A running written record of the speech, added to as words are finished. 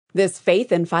This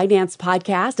Faith and Finance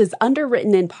podcast is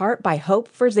underwritten in part by Hope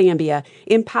for Zambia,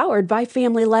 empowered by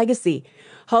Family Legacy.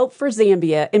 Hope for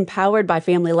Zambia, empowered by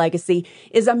Family Legacy,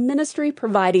 is a ministry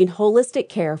providing holistic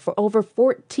care for over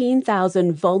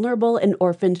 14,000 vulnerable and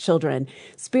orphaned children,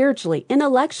 spiritually,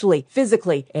 intellectually,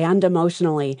 physically, and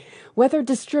emotionally. Whether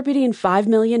distributing 5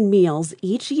 million meals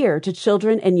each year to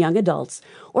children and young adults,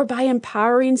 or by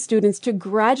empowering students to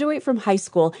graduate from high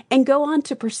school and go on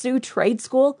to pursue trade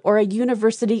school or a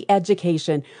university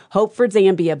education, Hope for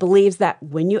Zambia believes that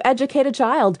when you educate a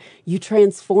child, you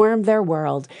transform their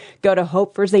world. Go to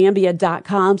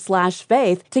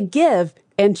hopeforzambia.com/faith to give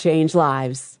and change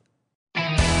lives.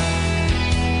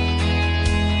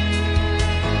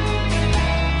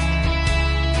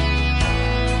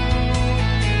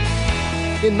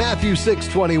 In Matthew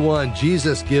 6:21,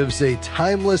 Jesus gives a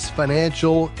timeless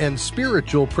financial and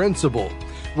spiritual principle.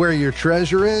 Where your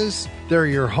treasure is, there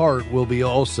your heart will be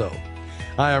also.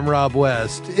 I am Rob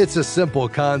West. It's a simple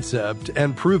concept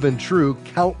and proven true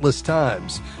countless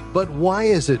times. But why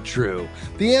is it true?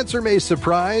 The answer may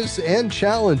surprise and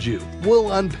challenge you.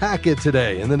 We'll unpack it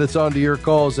today, and then it's on to your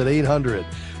calls at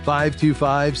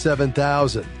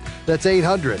 800-525-7000. That's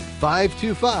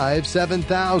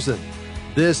 800-525-7000.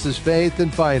 This is Faith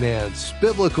and Finance,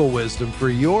 biblical wisdom for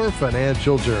your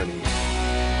financial journey.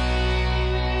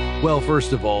 Well,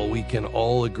 first of all, we can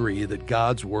all agree that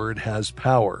God's word has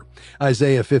power.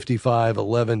 Isaiah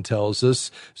 55:11 tells us,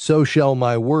 "So shall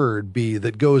my word be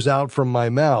that goes out from my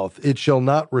mouth. It shall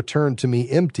not return to me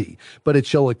empty, but it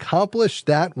shall accomplish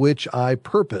that which I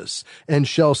purpose, and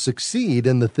shall succeed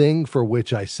in the thing for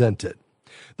which I sent it."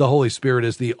 The Holy Spirit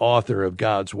is the author of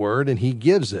God's Word, and He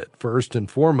gives it, first and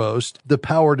foremost, the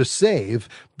power to save,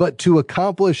 but to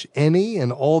accomplish any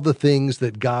and all the things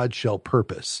that God shall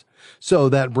purpose. So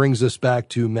that brings us back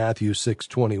to Matthew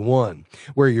 6:21.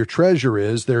 Where your treasure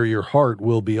is, there your heart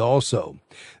will be also.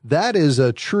 That is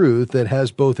a truth that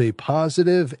has both a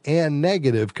positive and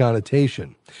negative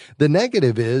connotation. The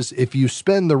negative is, if you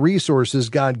spend the resources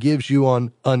God gives you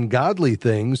on ungodly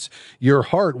things, your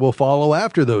heart will follow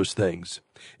after those things.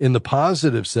 In the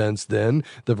positive sense, then,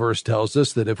 the verse tells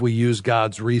us that if we use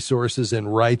God's resources in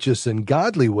righteous and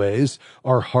godly ways,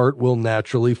 our heart will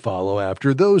naturally follow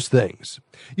after those things.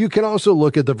 You can also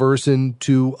look at the verse in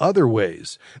two other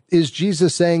ways. Is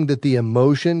Jesus saying that the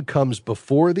emotion comes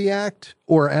before the act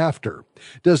or after?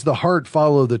 Does the heart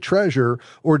follow the treasure,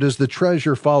 or does the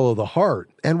treasure follow the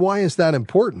heart? And why is that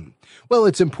important? Well,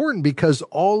 it's important because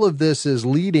all of this is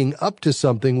leading up to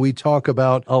something we talk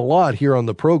about a lot here on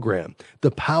the program,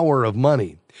 the power of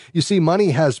money. You see,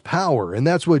 money has power, and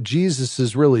that's what Jesus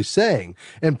is really saying,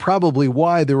 and probably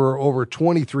why there are over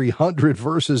 2,300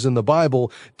 verses in the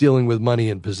Bible dealing with money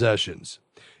and possessions.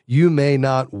 You may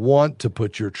not want to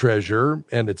put your treasure,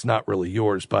 and it's not really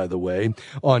yours, by the way,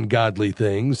 on godly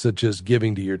things such as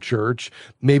giving to your church.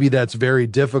 Maybe that's very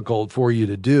difficult for you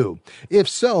to do. If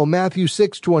so, Matthew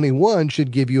 6:21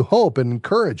 should give you hope and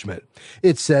encouragement.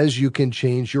 It says you can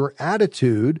change your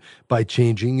attitude by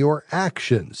changing your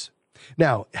actions.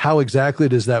 Now, how exactly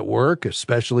does that work,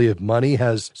 especially if money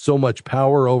has so much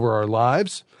power over our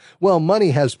lives? Well,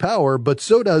 money has power, but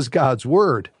so does God's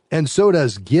word. And so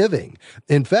does giving.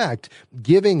 In fact,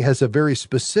 giving has a very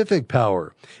specific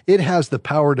power. It has the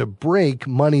power to break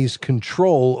money's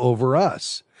control over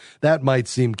us. That might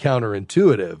seem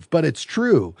counterintuitive, but it's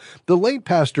true. The late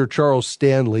Pastor Charles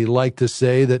Stanley liked to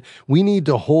say that we need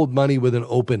to hold money with an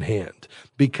open hand,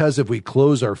 because if we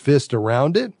close our fist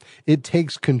around it, it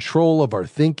takes control of our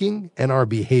thinking and our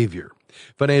behavior.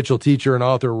 Financial teacher and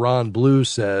author Ron Blue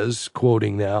says,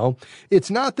 quoting now, "It's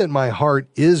not that my heart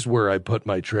is where I put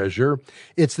my treasure.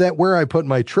 It's that where I put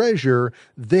my treasure,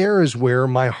 there is where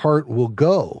my heart will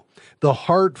go. The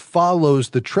heart follows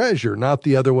the treasure, not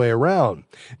the other way around.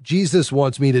 Jesus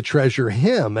wants me to treasure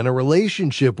Him and a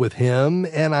relationship with Him,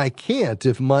 and I can't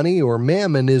if money or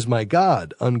mammon is my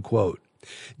God," unquote.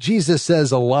 Jesus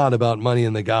says a lot about money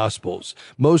in the Gospels,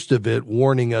 most of it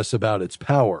warning us about its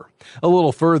power. A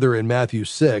little further in Matthew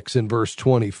 6, in verse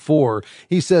 24,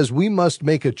 he says we must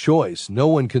make a choice. No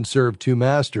one can serve two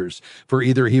masters, for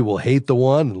either he will hate the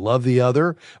one and love the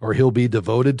other, or he'll be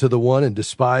devoted to the one and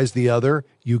despise the other.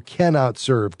 You cannot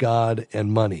serve God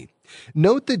and money.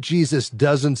 Note that Jesus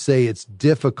doesn't say it's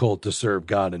difficult to serve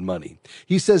God and money.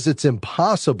 He says it's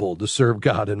impossible to serve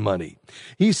God and money.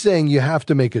 He's saying you have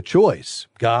to make a choice,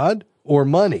 God or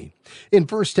money. In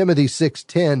 1 Timothy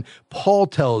 6:10, Paul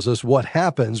tells us what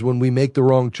happens when we make the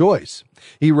wrong choice.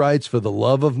 He writes, "For the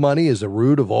love of money is a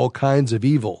root of all kinds of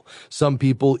evil. Some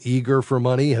people eager for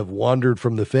money have wandered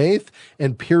from the faith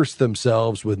and pierced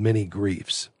themselves with many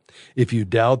griefs." If you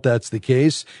doubt that's the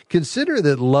case, consider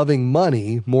that loving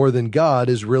money more than God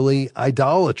is really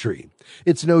idolatry.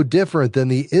 It's no different than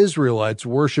the Israelites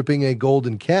worshiping a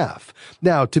golden calf.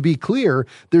 Now, to be clear,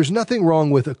 there's nothing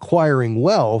wrong with acquiring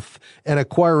wealth and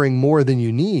acquiring more than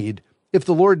you need. If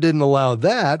the Lord didn't allow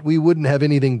that, we wouldn't have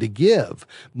anything to give.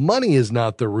 Money is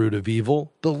not the root of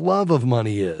evil. The love of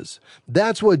money is.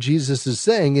 That's what Jesus is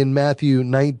saying in Matthew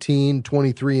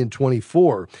 19:23 and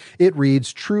 24. It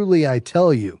reads, "Truly I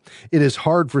tell you, it is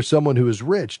hard for someone who is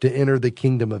rich to enter the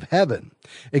kingdom of heaven.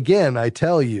 Again, I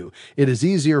tell you, it is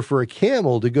easier for a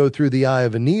camel to go through the eye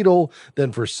of a needle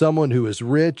than for someone who is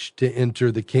rich to enter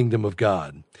the kingdom of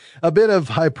God." A bit of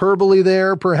hyperbole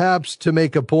there, perhaps, to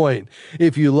make a point.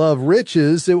 If you love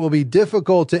riches, it will be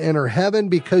difficult to enter heaven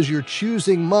because you're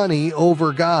choosing money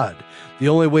over God. The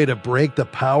only way to break the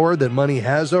power that money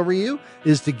has over you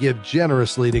is to give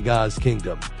generously to God's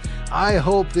kingdom. I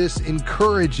hope this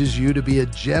encourages you to be a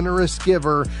generous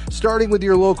giver, starting with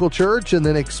your local church and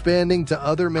then expanding to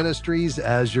other ministries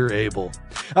as you're able.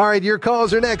 All right, your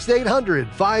calls are next,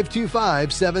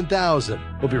 800-525-7000.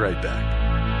 We'll be right back.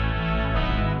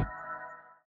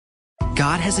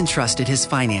 God has entrusted His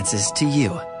finances to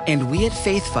you, and we at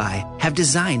FaithFi have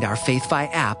designed our FaithFi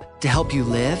app to help you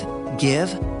live,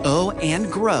 give, owe,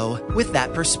 and grow with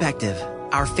that perspective.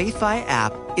 Our FaithFi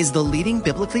app is the leading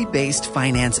biblically based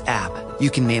finance app. You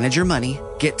can manage your money,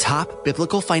 get top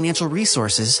biblical financial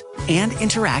resources, and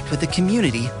interact with a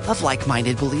community of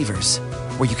like-minded believers,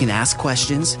 where you can ask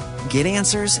questions, get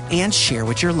answers, and share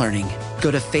what you're learning.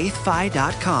 Go to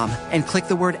faithfi.com and click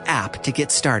the word app to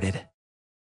get started.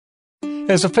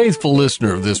 As a faithful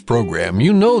listener of this program,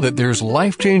 you know that there's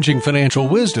life-changing financial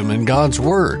wisdom in God's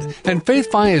Word, and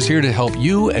FaithFi is here to help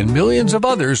you and millions of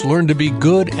others learn to be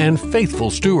good and faithful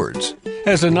stewards.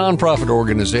 As a nonprofit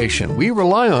organization, we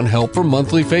rely on help from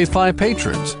monthly FaithFi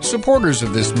patrons, supporters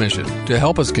of this mission, to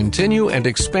help us continue and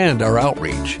expand our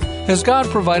outreach. Has God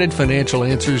provided financial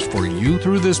answers for you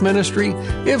through this ministry?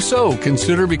 If so,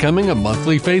 consider becoming a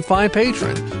monthly FaithFi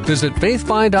patron. Visit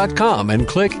faithfi.com and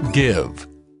click Give.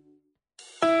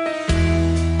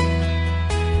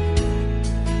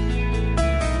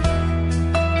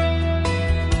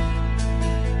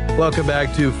 Welcome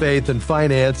back to Faith and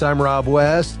Finance. I'm Rob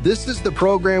West. This is the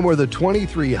program where the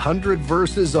 2,300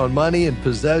 verses on money and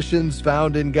possessions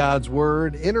found in God's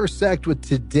Word intersect with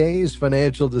today's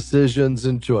financial decisions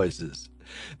and choices.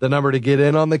 The number to get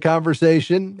in on the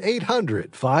conversation,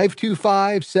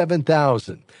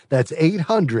 800-525-7000. That's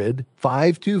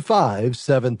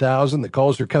 800-525-7000. The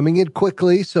calls are coming in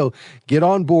quickly, so get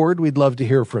on board. We'd love to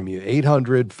hear from you.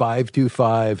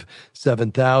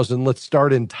 800-525-7000. Let's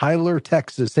start in Tyler,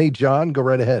 Texas. Hey, John, go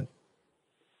right ahead.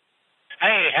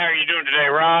 Hey, how are you doing today,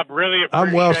 Rob? Really appreciate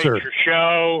I'm well, sir. Your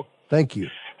show. Thank you.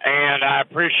 And I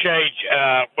appreciate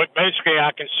what basically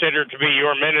I consider to be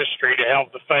your ministry to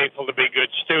help the faithful to be good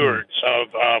stewards of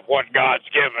what God's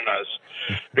given us.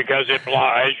 Because, as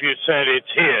you said,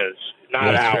 it's His,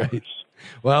 not ours. Right.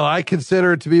 Well, I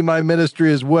consider it to be my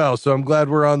ministry as well, so I'm glad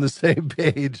we're on the same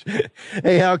page.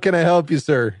 Hey, how can I help you,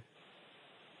 sir?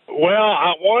 Well,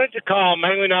 I wanted to call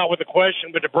mainly not with a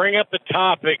question, but to bring up the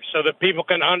topic so that people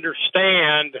can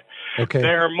understand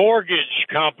their mortgage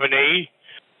company,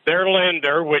 their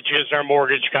lender, which is their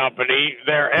mortgage company,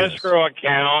 their escrow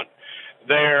account,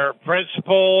 their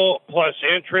principal plus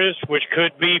interest, which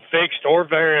could be fixed or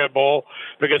variable,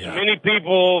 because many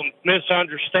people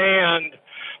misunderstand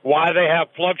why they have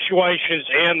fluctuations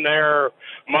in their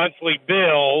monthly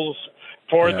bills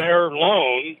for their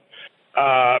loan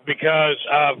because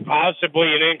of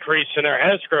possibly an increase in their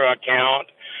escrow account,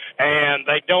 and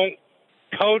they don't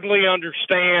totally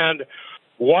understand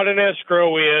what an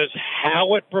escrow is,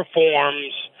 how it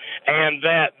performs, and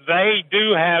that they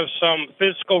do have some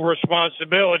fiscal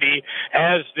responsibility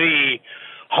as the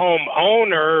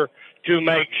homeowner to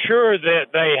make sure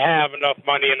that they have enough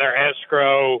money in their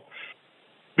escrow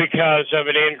because of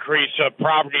an increase of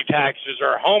property taxes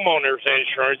or homeowner's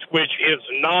insurance, which is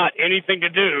not anything to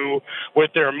do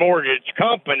with their mortgage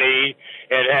company.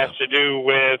 It has to do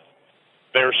with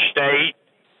their state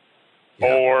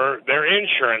or their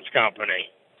insurance company.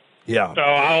 Yeah. So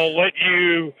I'll let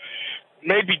you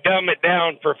maybe dumb it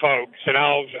down for folks, and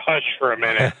I'll hush for a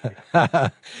minute.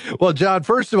 Well, John,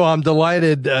 first of all, I'm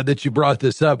delighted that you brought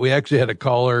this up. We actually had a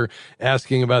caller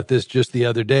asking about this just the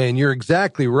other day, and you're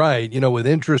exactly right. You know, with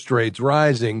interest rates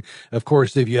rising, of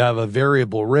course, if you have a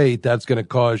variable rate, that's going to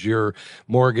cause your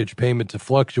mortgage payment to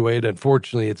fluctuate.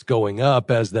 Unfortunately, it's going up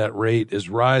as that rate is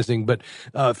rising, but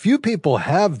few people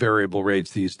have variable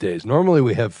rates these days. Normally,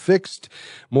 we have fixed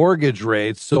mortgage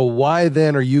rates. So why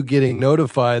then are you getting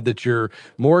notified that your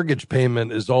mortgage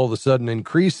payment is all of a sudden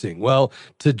increasing. Well,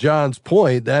 to John's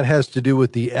point, that has to do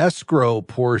with the escrow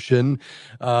portion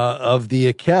of the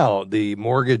account. The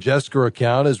mortgage escrow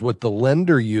account is what the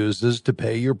lender uses to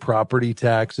pay your property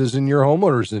taxes and your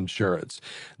homeowner's insurance.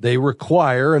 They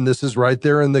require, and this is right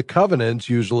there in the covenants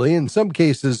usually, in some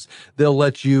cases, they'll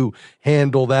let you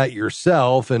handle that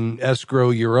yourself and escrow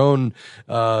your own,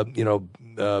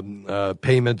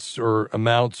 payments or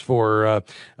amounts for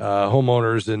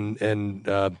homeowners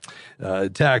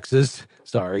and taxes.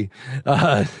 Sorry.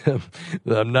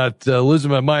 I'm not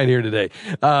losing my mind here today.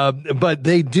 But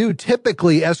they do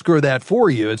typically escrow that for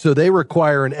you. And so they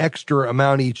require an extra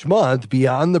amount each month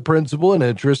beyond the principal and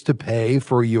interest to pay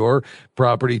for your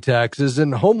property taxes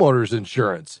and homeowners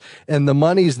insurance. And the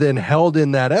money's then held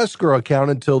in that escrow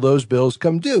account until those bills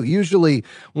come due, usually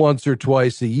once or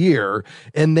twice a year.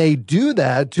 And they do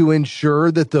that to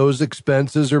ensure that those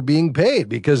expenses are being paid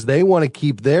because they want to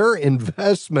keep their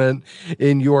investment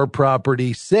in your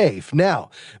property safe. Now,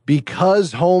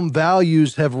 because home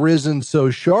values have risen so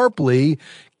sharply,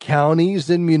 counties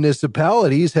and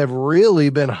municipalities have really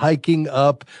been hiking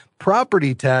up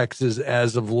property taxes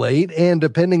as of late. And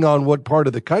depending on what part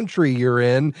of the country you're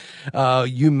in,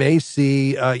 you may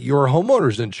see your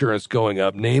homeowner's insurance going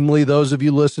up, namely those of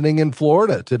you listening in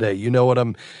Florida today. You know what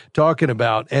I'm talking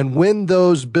about. And when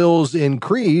those bills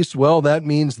increase, well, that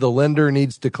means the lender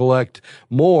needs to collect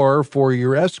more for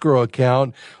your escrow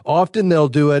account. Often they'll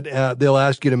do it. They'll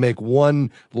ask you to make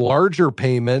one larger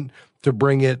payment to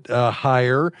bring it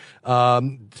higher,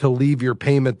 to leave your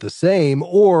payment the same,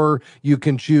 or you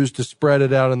can choose to spread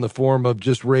it out in the form of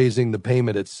just raising the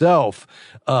payment itself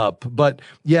up. But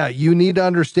yeah, you need to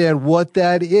understand what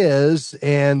that is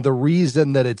and the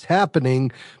reason that it's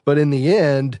happening. But in the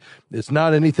end, it's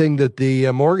not anything that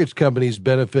the mortgage company's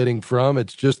benefiting from.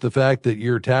 It's just the fact that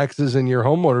your taxes and your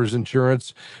homeowner's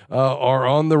insurance are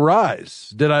on the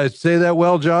rise. Did I say that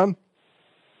well, John?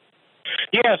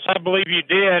 Yes, I believe you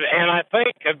did. And I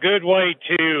think a good way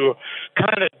to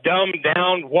kind of dumb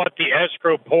down what the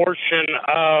escrow portion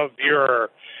of your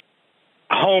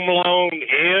home loan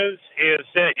is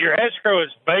that your escrow is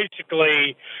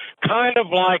basically kind of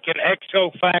like an ex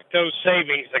facto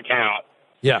savings account.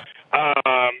 Yeah.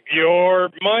 Your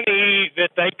money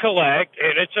that they collect,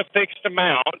 and it's a fixed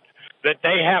amount that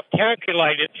they have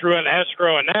calculated through an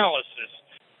escrow analysis.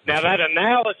 Now, that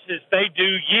analysis they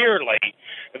do yearly.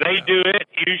 They do it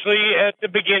usually at the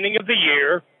beginning of the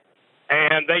year,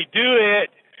 and they do it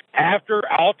after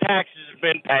all taxes have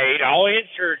been paid, all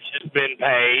insurance has been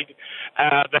paid.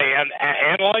 They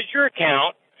analyze your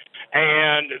account,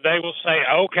 and they will say,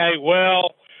 okay,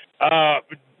 well,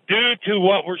 due to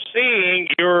what we're seeing,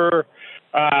 your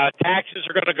taxes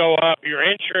are going to go up, your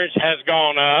insurance has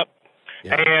gone up,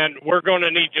 and we're going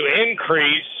to need to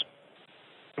increase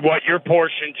what your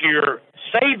portion to your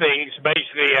savings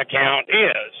basically account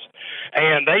is.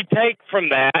 And they take from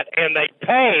that and they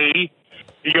pay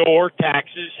your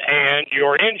taxes and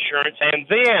your insurance. And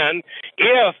then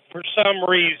if for some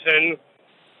reason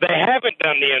they haven't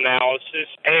done the analysis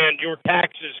and your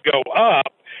taxes go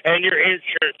up and your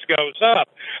insurance goes up,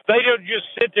 they don't just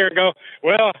sit there and go,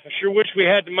 well, I sure wish we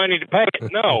had the money to pay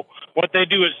it. No, what they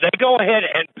do is they go ahead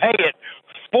and pay it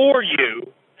for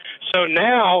you. So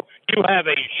now you have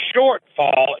a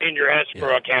shortfall in your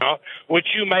escrow account, which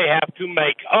you may have to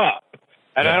make up.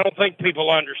 And I don't think people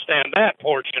understand that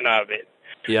portion of it.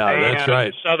 Yeah, that's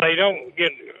right. So they don't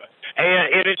get,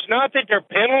 and it's not that they're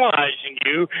penalizing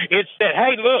you. It's that,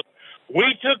 hey, look,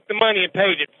 we took the money and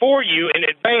paid it for you in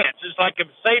advance. It's like a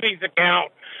savings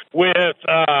account with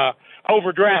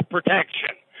overdraft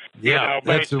protection. Yeah,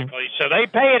 basically. So they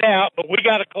pay it out, but we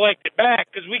got to collect it back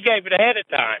because we gave it ahead of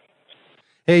time.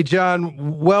 Hey,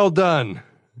 John, well done.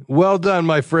 Well done,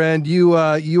 my friend. You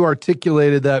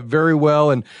articulated that very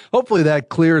well, and hopefully that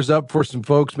clears up for some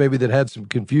folks maybe that had some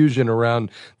confusion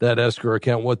around that escrow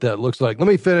account, what that looks like. Let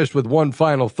me finish with one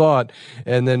final thought,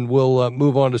 and then we'll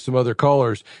move on to some other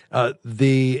callers.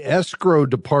 The escrow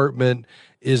department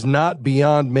is not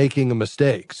beyond making a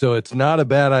mistake. So it's not a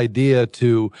bad idea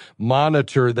to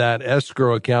monitor that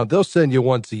escrow account. They'll send you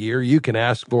once a year. You can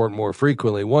ask for it more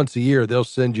frequently. Once a year, they'll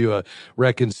send you a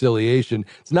reconciliation.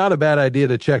 It's not a bad idea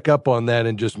to check up on that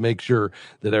and just make sure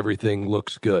that everything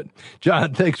looks good.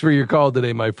 John, thanks for your call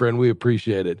today, my friend. We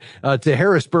appreciate it. To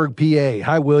Harrisburg, PA.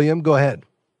 Hi, William. Go ahead.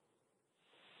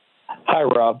 Hi,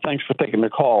 Rob. Thanks for taking the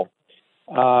call.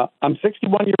 I'm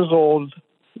 61 years old,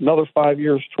 another 5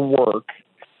 years to work.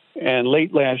 And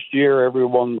late last year,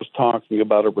 everyone was talking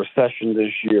about a recession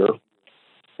this year.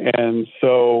 And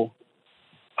so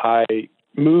I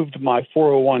moved my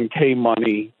 401k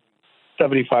money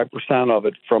 75% of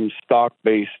it from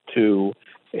stock-based to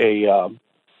a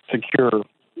secure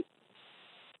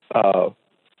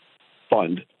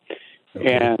fund.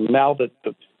 Okay. And now that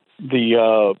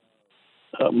the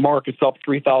market's up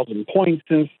 3,000 points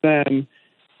since then,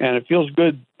 and it feels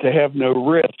good to have no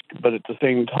risk, but at the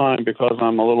same time, because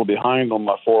I'm a little behind on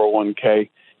my 401k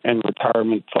and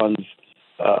retirement funds,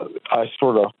 I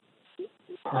sort of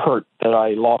hurt that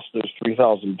I lost those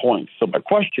 3,000 points. So my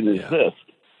question is this: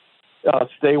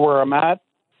 stay where I'm at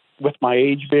with my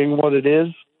age being what it is,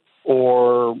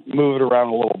 or move it around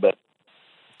a little bit?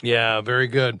 Yeah, very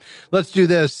good. Let's do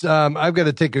this. I've got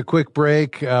to take a quick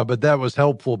break, but that was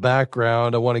helpful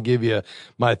background. I want to give you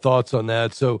my thoughts on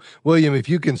that. So, William, if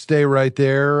you can stay right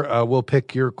there, we'll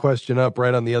pick your question up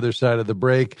right on the other side of the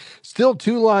break. Still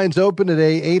 2 lines open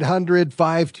today.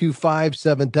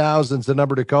 800-525-7000 is the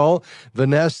number to call.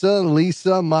 Vanessa,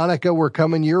 Lisa, Monica, we're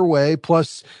coming your way,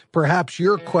 plus perhaps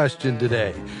your question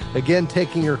today. Again,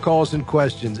 taking your calls and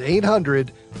questions.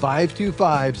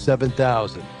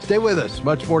 800-525-7000. Stay with us.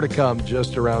 Much more to come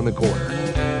just around the corner.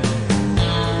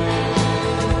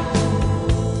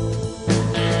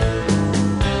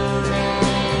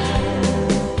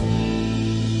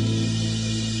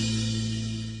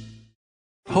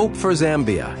 Hope for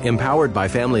Zambia, empowered by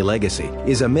Family Legacy,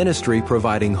 is a ministry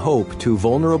providing hope to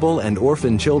vulnerable and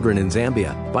orphan children in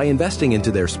Zambia by investing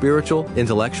into their spiritual,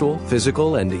 intellectual,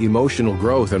 physical, and emotional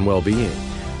growth and well-being.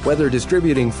 Whether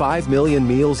distributing 5 million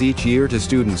meals each year to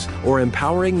students or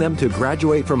empowering them to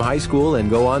graduate from high school and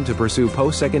go on to pursue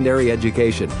post-secondary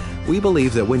education, we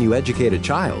believe that when you educate a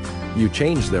child, you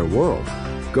change their world.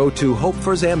 Go to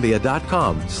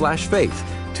hopeforzambia.com/faith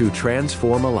to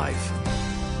transform a life.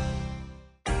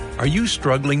 Are you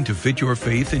struggling to fit your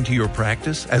faith into your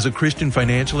practice as a Christian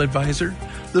financial advisor?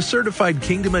 The Certified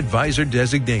Kingdom Advisor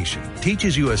designation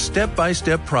teaches you a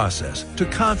step-by-step process to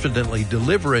confidently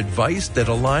deliver advice that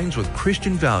aligns with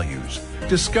Christian values.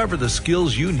 Discover the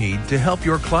skills you need to help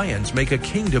your clients make a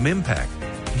kingdom impact.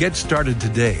 Get started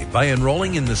today by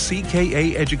enrolling in the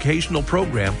CKA educational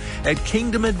program at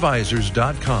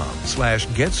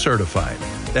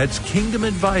kingdomadvisors.com/getcertified. That's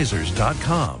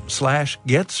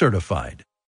kingdomadvisors.com/getcertified.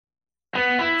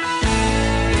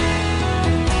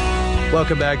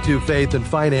 Welcome back to Faith and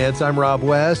Finance. I'm Rob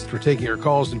West. We're taking your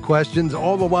calls and questions.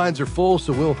 All the lines are full,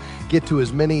 so we'll get to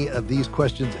as many of these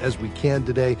questions as we can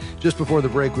today. Just before the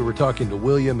break, we were talking to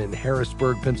William in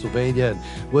Harrisburg, Pennsylvania. And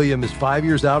William is 5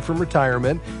 years out from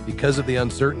retirement because of the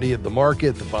uncertainty of the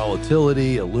market, the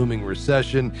volatility, a looming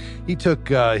recession. He took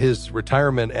his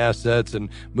retirement assets and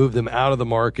moved them out of the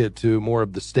market to more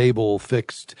of the stable,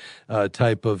 fixed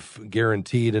type of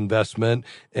guaranteed investment.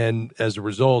 And as a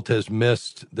result, has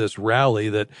missed this rally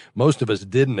that most of us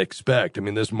didn't expect. I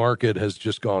mean, this market has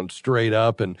just gone straight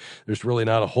up, and there's really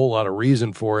not a whole lot of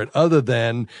reason for it other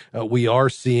than we are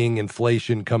seeing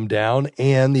inflation come down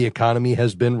and the economy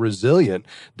has been resilient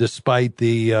despite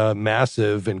the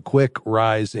massive and quick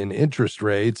rise in interest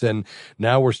rates. And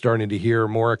now we're starting to hear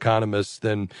more economists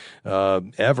than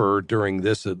ever during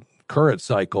this current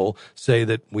cycle say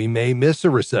that we may miss a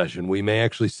recession. We may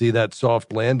actually see that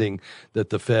soft landing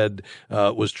that the Fed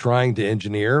was trying to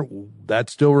engineer. That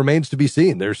still remains to be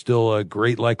seen. There's still a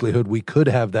great likelihood we could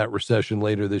have that recession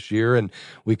later this year, and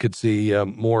we could see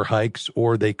more hikes,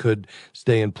 or they could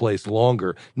stay in place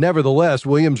longer. Nevertheless,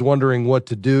 William's wondering what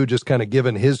to do, just kind of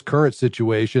given his current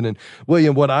situation. And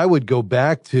William, what I would go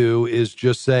back to is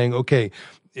just saying, okay,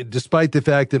 despite the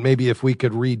fact that maybe if we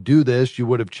could redo this, you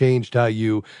would have changed how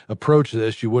you approach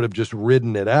this, you would have just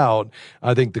ridden it out.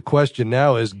 I think the question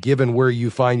now is, given where you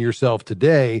find yourself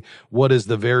today, what is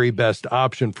the very best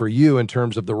option for you in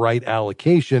terms of the right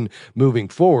allocation moving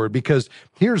forward? Because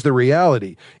here's the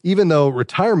reality. Even though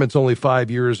retirement's only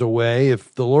 5 years away,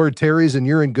 if the Lord tarries and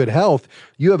you're in good health,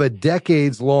 you have a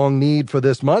decades-long need for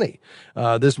this money.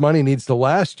 This money needs to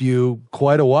last you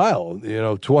quite a while,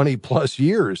 20 plus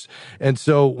years. And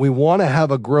so we want to have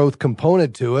a growth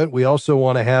component to it. We also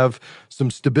want to have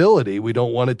some stability. We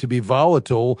don't want it to be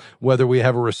volatile, whether we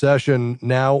have a recession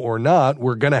now or not.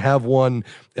 We're going to have one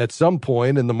at some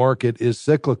point, and the market is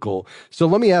cyclical. So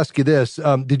let me ask you this.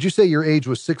 Did you say your age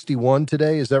was 61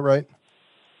 today? Is that right?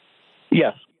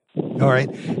 Yes. All right.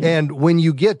 And when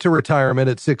you get to retirement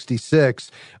at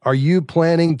 66, are you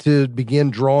planning to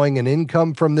begin drawing an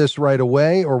income from this right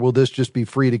away, or will this just be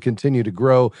free to continue to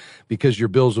grow because your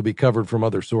bills will be covered from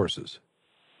other sources?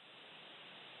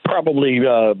 Probably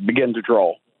begin to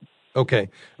draw. Okay.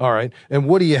 All right. And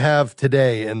what do you have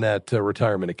today in that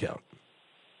retirement account?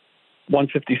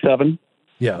 157.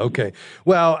 Yeah. Okay.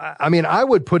 Well, I mean, I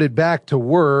would put it back to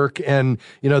work, and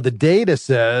the data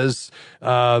says,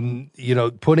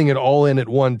 putting it all in at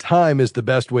one time is the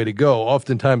best way to go.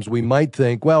 Oftentimes, we might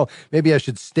think, well, maybe I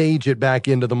should stage it back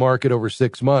into the market over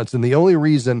 6 months, and the only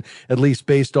reason, at least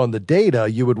based on the data,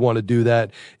 you would want to do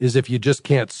that is if you just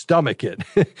can't stomach it,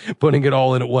 putting it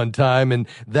all in at one time, and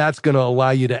that's going to allow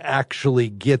you to actually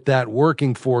get that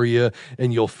working for you,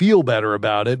 and you'll feel better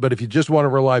about it. But if you just want to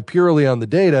rely purely on the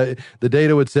data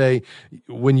would say,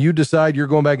 when you decide you're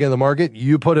going back in the market,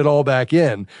 you put it all back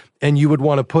in, and you would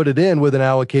want to put it in with an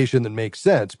allocation that makes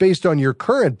sense. Based on your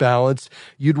current balance,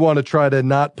 you'd want to try to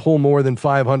not pull more than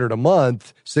 $500 a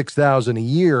month, $6,000 a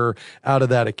year out of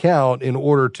that account in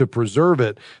order to preserve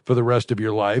it for the rest of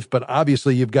your life. But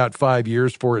obviously, you've got 5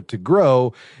 years for it to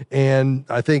grow. And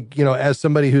I think, as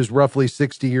somebody who's roughly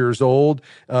 60 years old,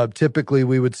 typically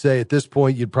we would say at this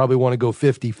point, you'd probably want to go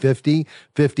 50-50,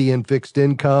 50 in fixed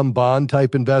income, bond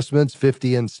type investments,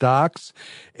 50 in stocks.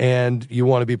 And you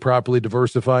want to be properly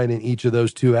diversified in each of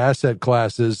those two asset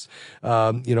classes,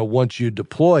 once you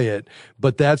deploy it.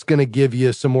 But that's going to give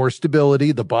you some more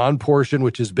stability. The bond portion,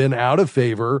 which has been out of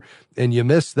favor, and you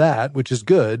miss that, which is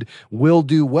good, will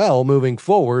do well moving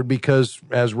forward, because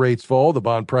as rates fall, the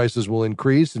bond prices will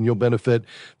increase and you'll benefit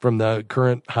from the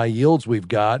current high yields we've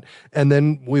got. And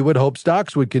then we would hope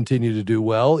stocks would continue to do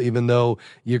well, even though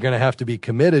you're going to have to be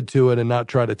committed to it and not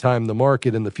try to time the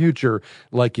market in the future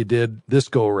like you did this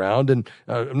go around. And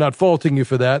I'm not faulting you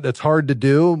for that. That's hard to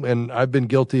do. And I've been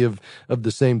guilty of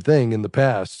the same thing in the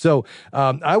past. So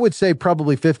I would say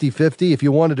probably 50-50. If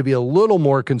you wanted to be a little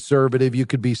more conservative, you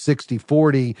could be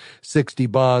 60-40, 60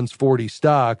 bonds, 40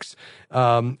 stocks.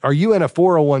 Are you in a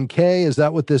 401k? Is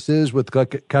that what this is, with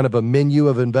like kind of a menu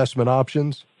of investment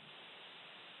options?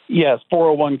 Yes,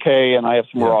 401k, and I have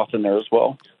some Roth in there as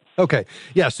well. Okay.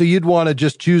 Yeah. So you'd want to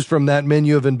just choose from that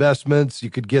menu of investments. You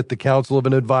could get the counsel of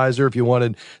an advisor if you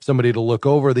wanted somebody to look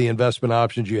over the investment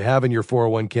options you have in your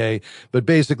 401k. But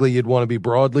basically, you'd want to be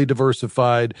broadly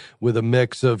diversified with a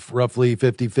mix of roughly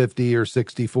 50-50 or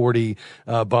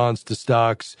 60-40 bonds to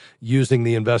stocks, using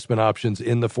the investment options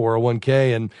in the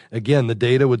 401k. And again, the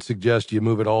data would suggest you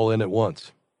move it all in at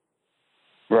once.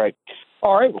 Right.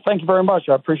 All right. Well, thank you very much.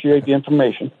 I appreciate the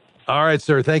information. All right,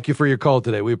 sir. Thank you for your call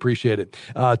today. We appreciate it.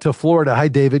 To Florida. Hi,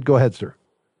 David. Go ahead, sir.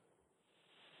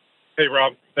 Hey,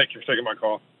 Rob. Thank you for taking my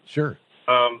call. Sure.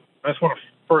 I just want to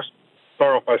first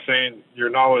start off by saying your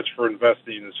knowledge for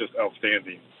investing is just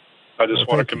outstanding. I just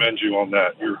want to commend you on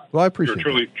that. I appreciate it.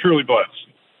 You're truly blessed.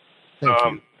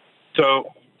 Thank you.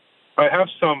 So I have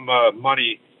some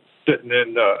money sitting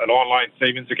in an online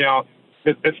savings account.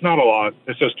 It's not a lot.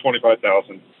 It's just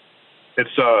 $25,000.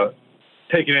 It's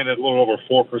taking in at a little over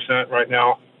 4% right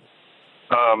now.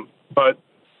 But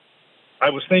I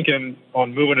was thinking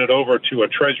on moving it over to a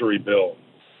treasury bill,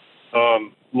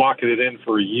 locking it in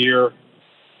for a year.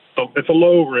 So it's a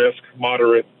low risk,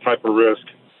 moderate type of risk.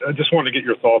 I just wanted to get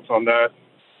your thoughts on that.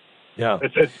 Yeah.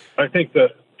 I think the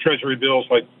treasury bill is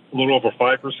like a little over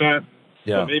 5%.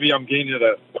 Yeah. So maybe I'm gaining it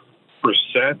at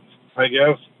percent, I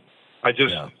guess.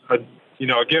 Again,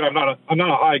 I'm not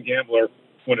a high gambler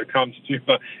when it comes to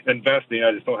investing.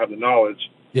 I just don't have the knowledge.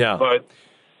 Yeah. But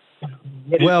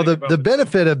well, the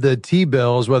benefit of the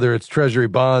T-bills, whether it's treasury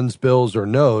bonds, bills, or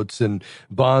notes, and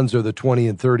bonds are the 20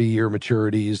 and 30-year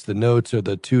maturities, the notes are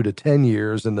the 2 to 10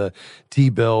 years, and the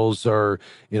T-bills are,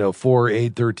 4,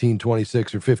 8, 13,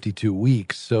 26, or 52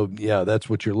 weeks. So, yeah, that's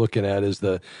what you're looking at is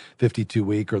the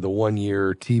 52-week or the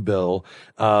 1-year T-bill.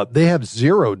 They have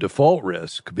zero default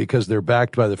risk because they're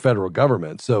backed by the federal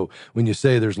government. So when you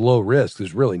say there's low risk,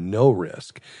 there's really no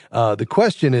risk. The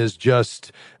question is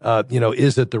just,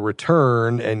 is it the return,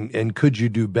 and could you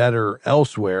do better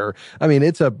elsewhere? I mean,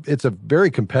 it's a very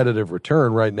competitive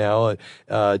return right now.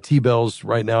 T-bills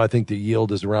right now, I think the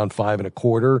yield is around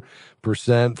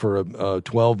 5.25% for a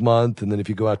 12-month, and then if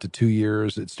you go out to 2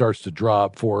 years, it starts to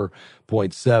drop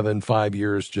 4.7, 5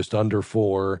 years just under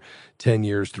 4, 10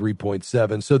 years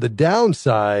 3.7. So the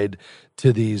downside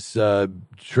to these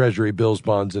treasury bills,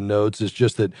 bonds, and notes is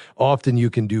just that often you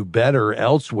can do better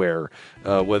elsewhere,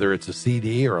 whether it's a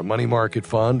CD or a money market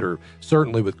fund, or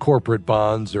certainly with corporate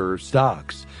bonds or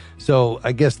stocks. So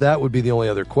I guess that would be the only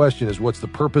other question is, what's the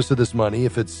purpose of this money?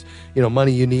 If it's,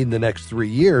 money you need in the next 3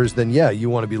 years, then yeah, you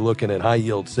want to be looking at high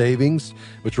yield savings,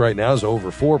 which right now is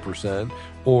over 4%,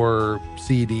 or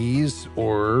CDs,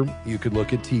 or you could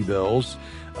look at T-bills.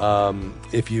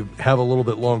 If you have a little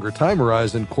bit longer time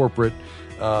horizon, corporate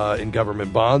and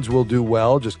government bonds will do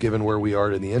well, just given where we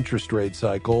are in the interest rate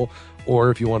cycle.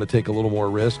 Or if you want to take a little more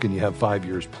risk and you have 5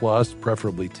 years plus,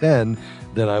 preferably 10,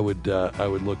 then I would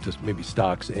look to maybe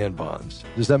stocks and bonds.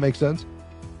 Does that make sense?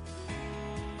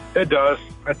 It does.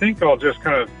 I think I'll just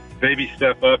kind of baby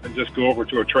step up and just go over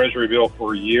to a treasury bill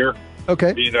for a year.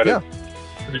 Okay. Being that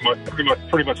it's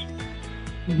pretty much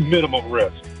minimum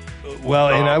risk. Well,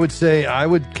 and I would say, I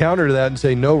would counter to that and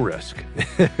say no risk,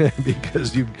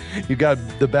 because you got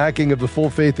the backing of the full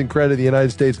faith and credit of the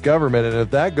United States government, and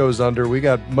if that goes under, we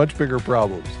got much bigger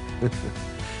problems.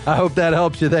 I hope that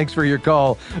helps you. Thanks for your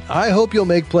call. I hope you'll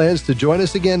make plans to join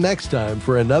us again next time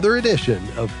for another edition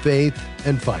of Faith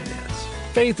and Finance.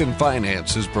 Faith and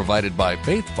Finance is provided by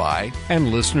FaithFi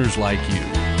and listeners like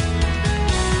you.